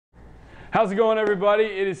How's it going, everybody?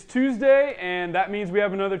 It is Tuesday, and that means we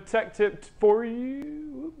have another tech tip for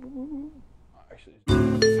you. Actually,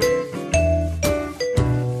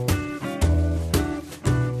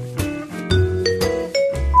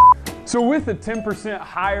 so with a 10%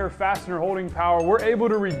 higher fastener holding power, we're able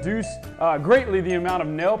to reduce greatly the amount of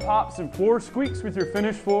nail pops and floor squeaks with your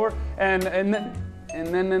finished floor, and then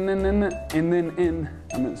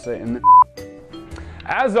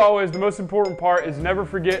as always, the most important part is never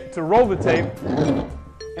forget to roll the tape.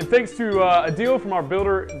 And thanks to a deal from our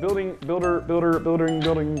building.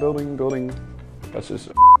 That's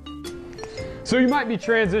just. So you might be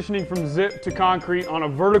transitioning from zip to concrete on a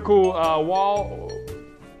vertical wall.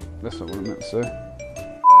 That's not what I meant to say.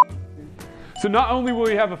 So not only will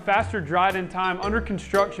you have a faster dry-in time under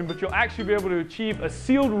construction, but you'll actually be able to achieve a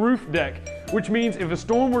sealed roof deck, which means if a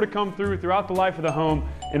storm were to come throughout the life of the home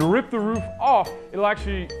and rip the roof off, it'll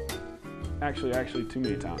actually too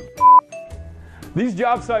many times. These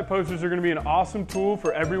job site posters are going to be an awesome tool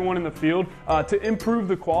for everyone in the field to improve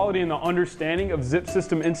the quality and the understanding of zip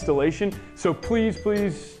system installation. So please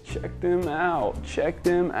check them out.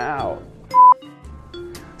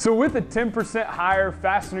 So with a 10% higher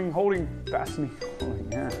fastening holding,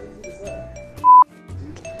 yeah.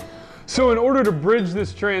 So in order to bridge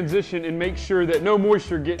this transition and make sure that no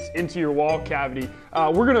moisture gets into your wall cavity,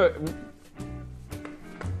 we're gonna,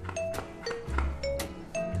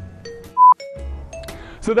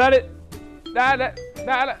 so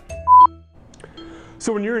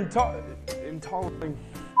so when you're installing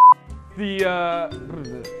the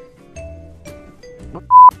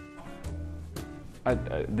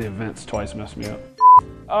events twice messed me up.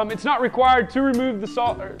 It's not required to remove the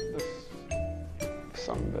salt, or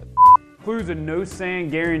some of it. Includes a no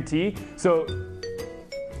sand guarantee, so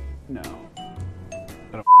no.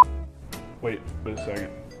 Wait a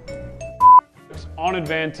second. It's on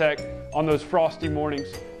Advantech on those frosty mornings.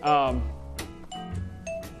 I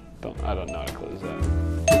don't know how to close that.